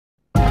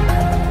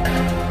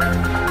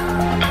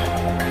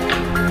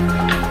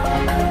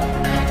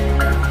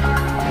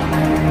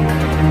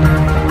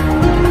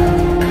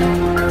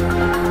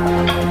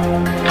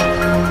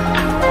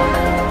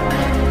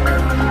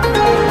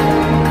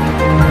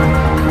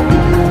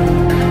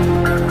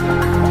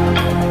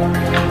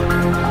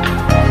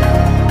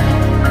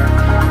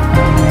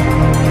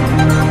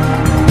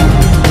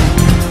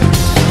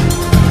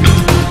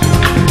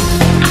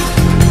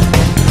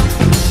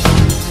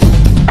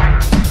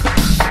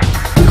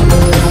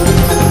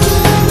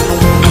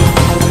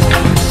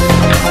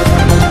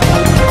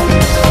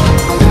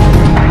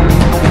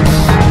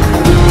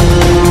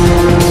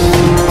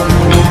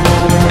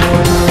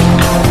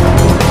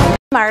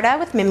Marta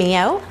with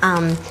Mimio.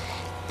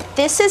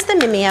 This is the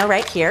Mimio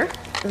right here.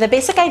 The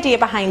basic idea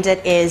behind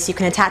it is you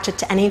can attach it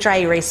to any dry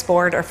erase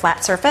board or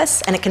flat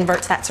surface, and it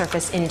converts that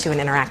surface into an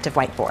interactive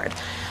whiteboard.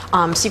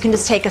 So you can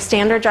just take a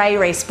standard dry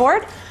erase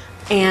board,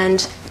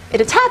 and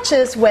it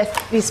attaches with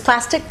these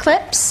plastic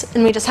clips,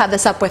 and we just have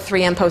this up with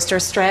 3M poster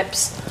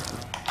strips.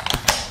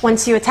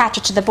 Once you attach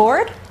it to the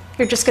board,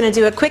 you're just going to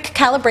do a quick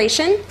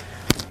calibration.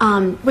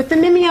 With the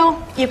Mimio,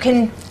 you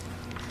can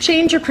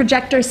change your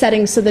projector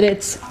settings so that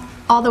it's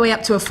all the way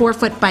up to a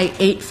 4-foot by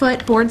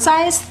 8-foot board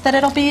size that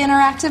it'll be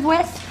interactive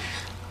with.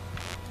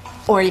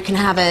 Or you can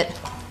have it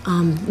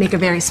make a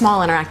very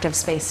small interactive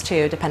space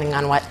too, depending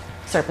on what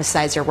surface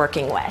size you're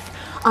working with.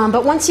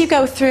 But once you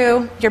go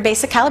through your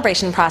basic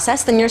calibration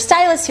process, then your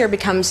stylus here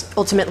becomes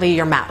ultimately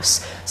your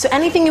mouse. So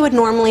anything you would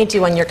normally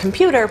do on your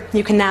computer,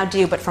 you can now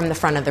do, but from the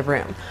front of the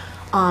room.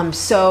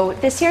 So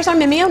this here's our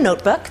Mimio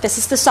notebook. This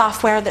is the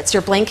software that's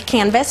your blank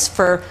canvas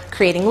for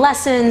creating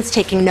lessons,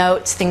 taking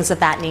notes, things of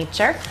that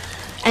nature.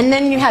 And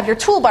then you have your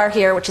toolbar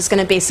here, which is going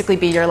to basically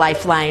be your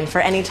lifeline for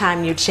any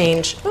time you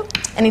change,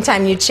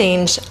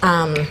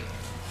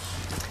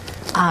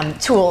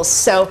 tools.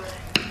 So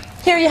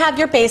here you have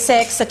your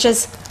basics, such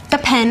as the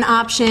pen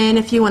option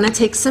if you want to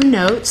take some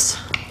notes.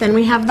 Then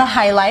we have the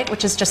highlight,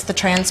 which is just the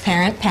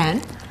transparent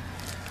pen.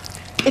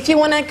 If you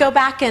want to go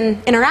back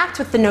and interact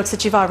with the notes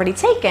that you've already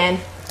taken,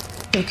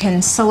 you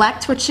can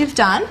select what you've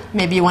done.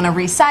 Maybe you want to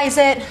resize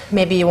it,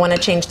 maybe you want to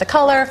change the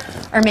color,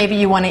 or maybe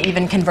you want to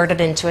even convert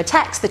it into a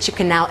text that you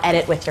can now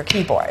edit with your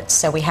keyboard.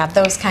 So we have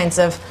those kinds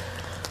of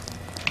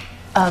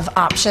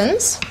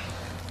options.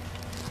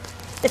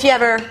 If you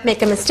ever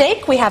make a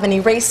mistake, we have an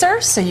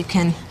eraser, so you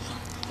can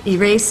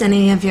erase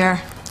any of your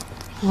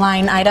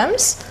line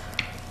items.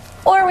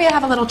 Or we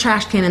have a little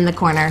trash can in the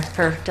corner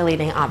for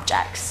deleting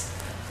objects.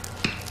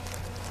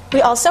 We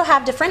also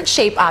have different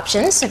shape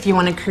options if you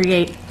want to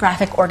create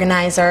graphic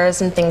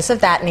organizers and things of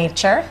that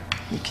nature.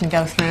 You can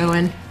go through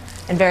and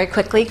very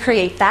quickly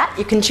create that.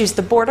 You can choose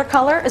the border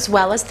color as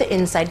well as the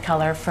inside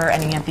color for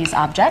any of these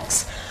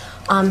objects.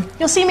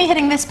 You'll see me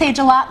hitting this page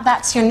a lot.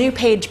 That's your new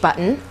page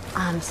button.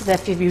 So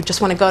that if you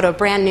just want to go to a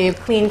brand new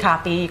clean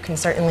copy, you can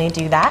certainly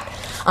do that.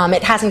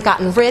 It hasn't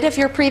gotten rid of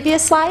your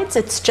previous slides,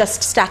 it's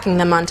just stacking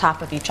them on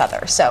top of each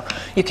other. So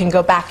you can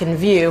go back and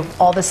view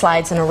all the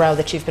slides in a row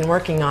that you've been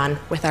working on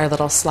with our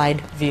little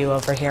slide view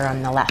over here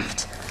on the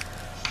left.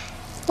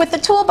 With the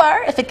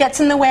toolbar, if it gets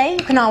in the way,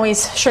 you can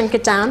always shrink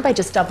it down by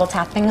just double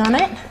tapping on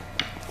it.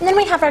 And then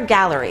we have our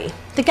gallery.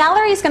 The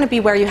gallery is going to be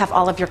where you have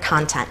all of your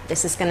content.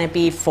 This is going to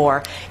be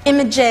for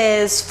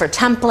images, for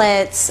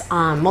templates,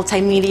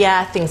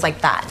 multimedia, things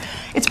like that.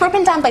 It's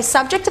broken down by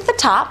subject at the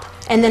top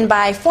and then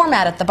by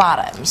format at the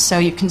bottom. So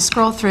you can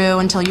scroll through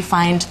until you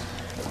find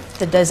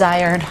the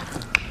desired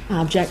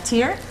object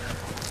here.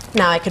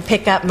 Now I could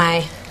pick up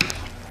my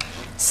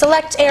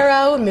select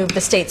arrow, move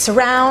the states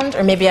around,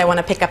 or maybe I want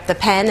to pick up the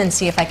pen and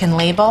see if I can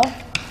label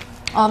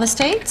all the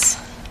states.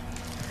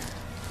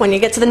 When you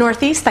get to the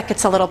northeast, that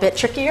gets a little bit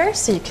trickier,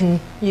 so you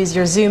can use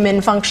your zoom in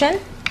function.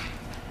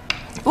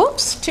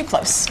 Oops, too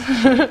close.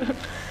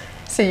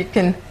 So you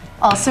can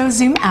also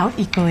zoom out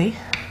equally.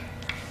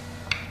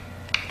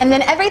 And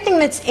then everything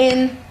that's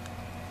in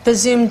the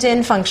zoomed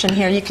in function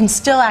here, you can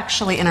still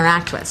actually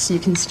interact with. So you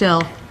can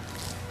still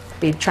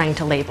be trying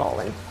to label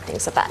and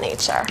things of that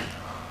nature.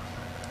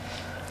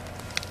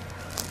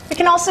 We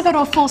can also go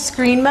to a full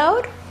screen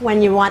mode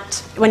when you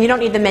don't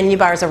need the menu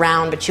bars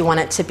around, but you want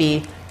it to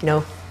be,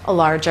 a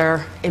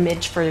larger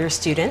image for your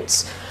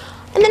students.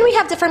 And then we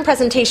have different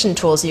presentation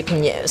tools you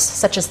can use,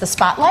 such as the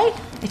spotlight,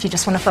 if you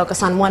just want to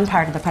focus on one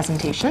part of the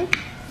presentation.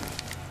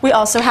 We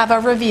also have a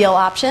reveal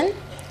option,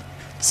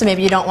 so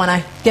maybe you don't want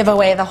to give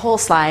away the whole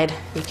slide.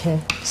 You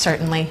can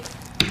certainly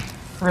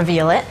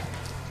reveal it.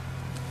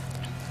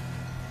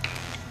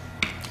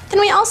 Then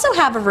we also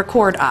have a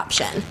record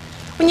option.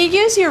 When you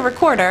use your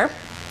recorder,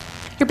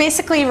 you're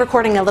basically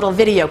recording a little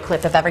video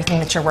clip of everything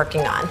that you're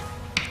working on.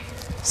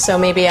 So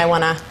maybe I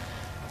want to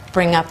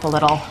bring up a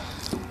little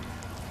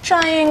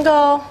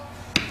triangle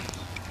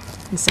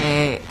and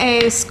say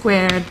a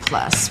squared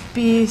plus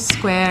b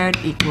squared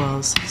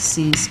equals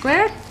c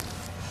squared.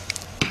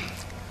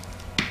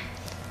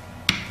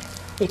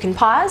 You can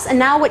pause, and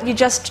now what you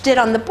just did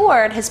on the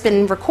board has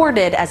been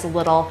recorded as a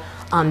little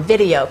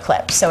video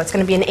clip. So it's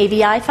going to be an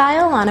AVI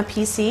file on a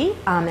PC,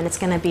 and it's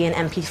going to be an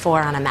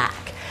MP4 on a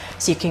Mac.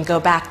 So you can go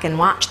back and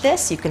watch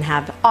this. You can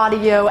have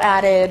audio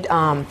added,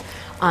 and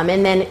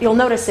then you'll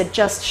notice it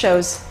just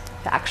shows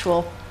the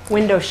actual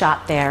window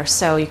shot there,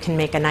 so you can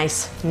make a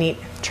nice, neat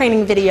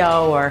training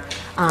video or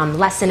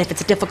lesson if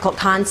it's a difficult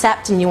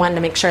concept and you want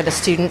to make sure the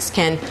students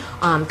can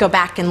go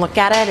back and look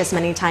at it as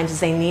many times as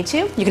they need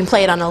to. You can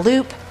play it on a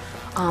loop.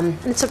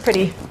 It's a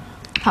pretty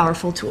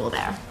powerful tool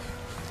there.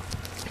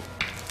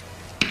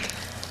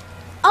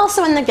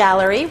 Also in the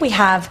gallery, we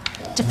have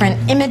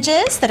different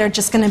images that are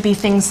just going to be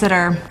things that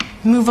are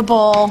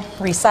movable,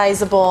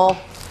 resizable.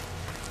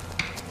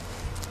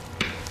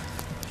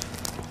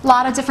 A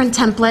lot of different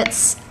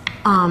templates,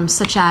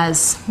 such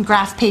as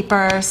graph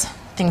papers,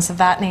 things of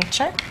that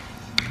nature.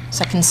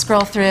 So I can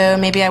scroll through.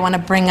 Maybe I want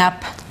to bring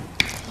up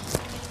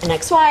an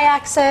XY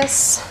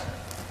axis,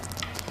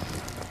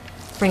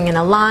 bring in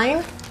a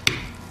line.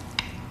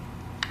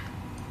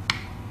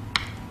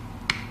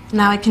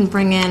 Now I can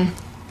bring in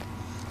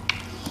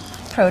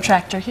a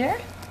protractor here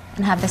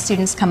and have the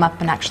students come up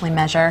and actually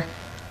measure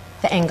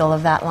the angle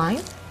of that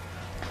line.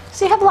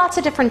 So you have lots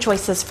of different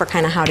choices for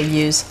kind of how to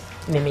use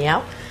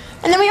Mimio.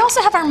 And then we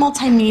also have our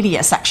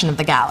multimedia section of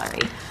the gallery.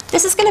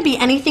 This is going to be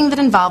anything that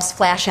involves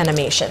flash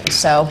animation.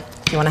 So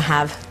if you want to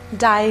have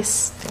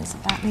dice, things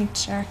of that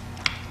nature.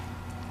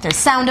 There's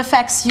sound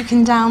effects you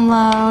can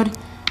download.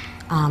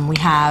 We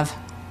have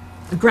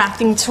a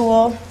graphing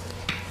tool.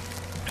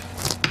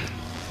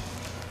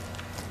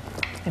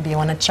 Maybe you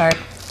want to chart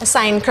a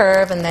sine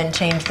curve and then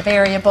change the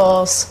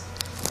variables.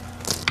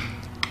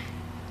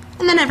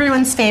 And then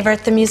everyone's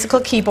favorite, the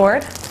musical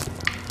keyboard.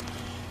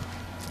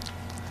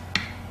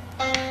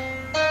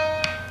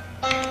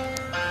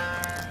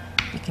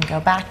 You can go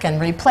back and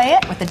replay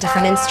it with a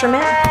different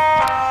instrument.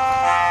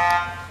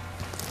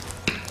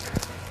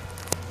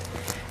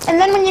 And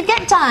then when you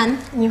get done,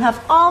 and you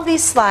have all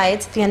these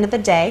slides at the end of the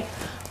day,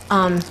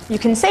 you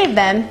can save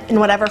them in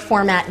whatever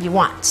format you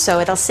want.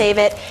 So it'll save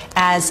it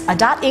as a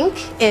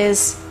 .inc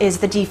is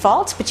the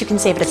default, but you can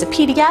save it as a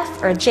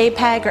PDF or a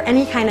JPEG or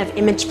any kind of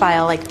image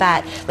file like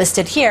that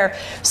listed here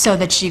so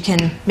that you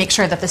can make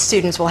sure that the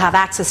students will have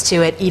access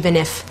to it even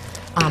if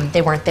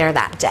they weren't there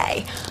that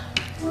day.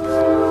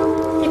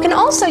 You can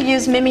also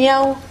use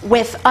Mimio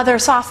with other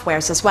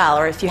softwares as well,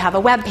 or if you have a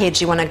web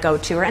page you want to go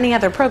to or any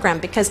other program,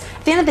 because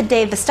at the end of the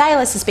day the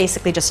stylus is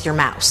basically just your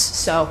mouse.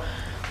 So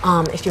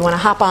if you want to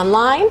hop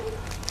online,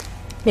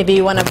 maybe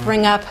you want to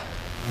bring up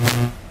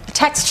a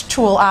text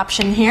tool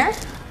option here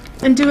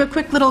and do a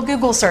quick little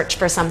Google search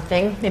for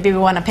something. Maybe we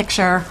want a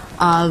picture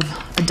of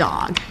a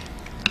dog.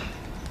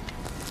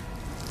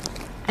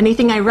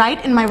 Anything I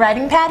write in my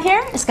writing pad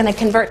here is going to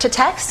convert to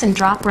text and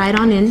drop right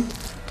on in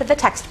to the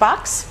text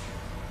box.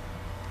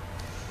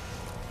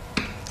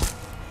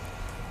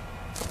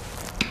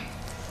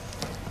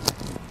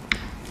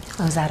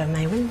 Close out of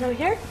my window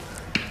here.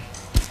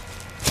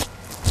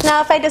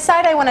 Now if I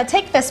decide I want to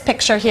take this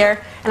picture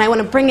here and I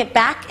want to bring it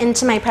back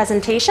into my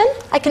presentation,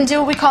 I can do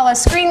what we call a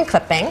screen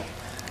clipping.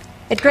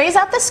 It grays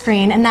out the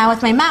screen, and now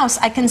with my mouse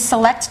I can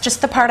select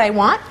just the part I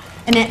want,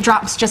 and it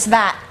drops just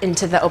that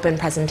into the open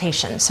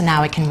presentation. So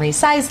now I can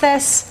resize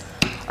this,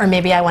 or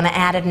maybe I want to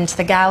add it into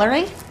the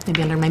gallery,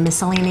 maybe under my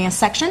miscellaneous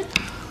section.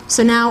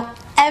 So now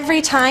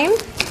every time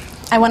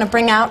I want to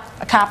bring out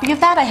a copy of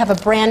that, I have a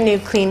brand new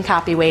clean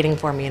copy waiting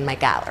for me in my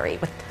gallery.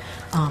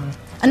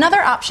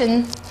 Another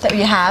option that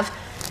you have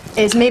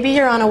is maybe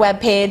you're on a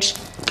web page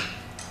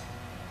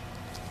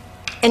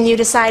and you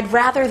decide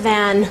rather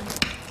than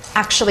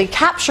actually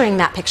capturing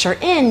that picture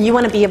in, you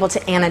want to be able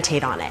to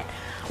annotate on it.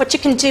 What you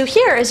can do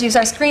here is use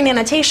our screen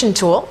annotation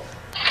tool.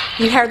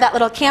 You heard that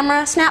little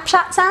camera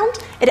snapshot sound?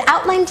 It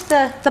outlined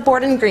the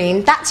board in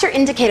green. That's your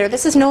indicator.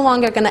 This is no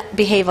longer going to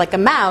behave like a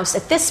mouse.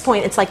 At this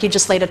point, it's like you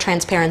just laid a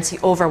transparency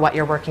over what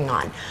you're working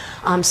on.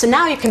 So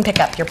now you can pick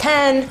up your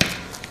pen,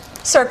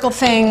 circle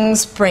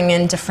things, bring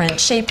in different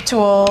shape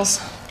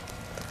tools,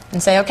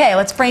 and say, okay,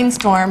 let's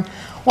brainstorm.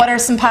 What are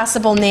some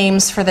possible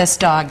names for this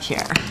dog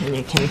here? And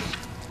you can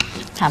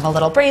have a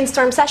little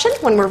brainstorm session.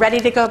 When we're ready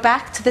to go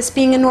back to this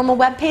being a normal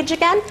web page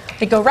again,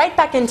 we go right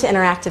back into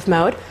interactive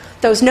mode.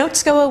 Those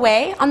notes go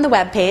away on the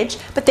web page,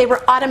 but they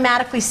were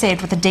automatically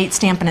saved with a date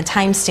stamp and a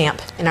time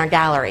stamp in our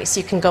gallery, so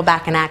you can go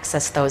back and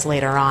access those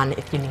later on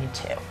if you need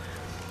to.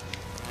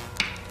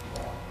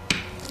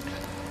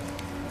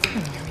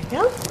 And there we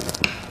go.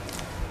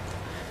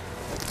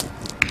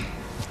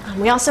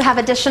 We also have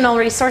additional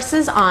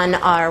resources on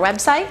our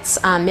websites,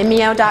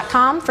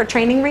 mimio.com for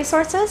training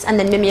resources, and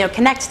then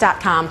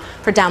mimioconnect.com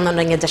for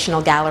downloading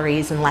additional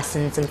galleries and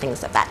lessons and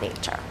things of that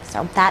nature.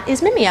 So that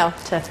is Mimio,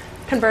 to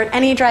convert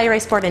any dry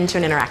erase board into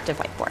an interactive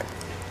whiteboard.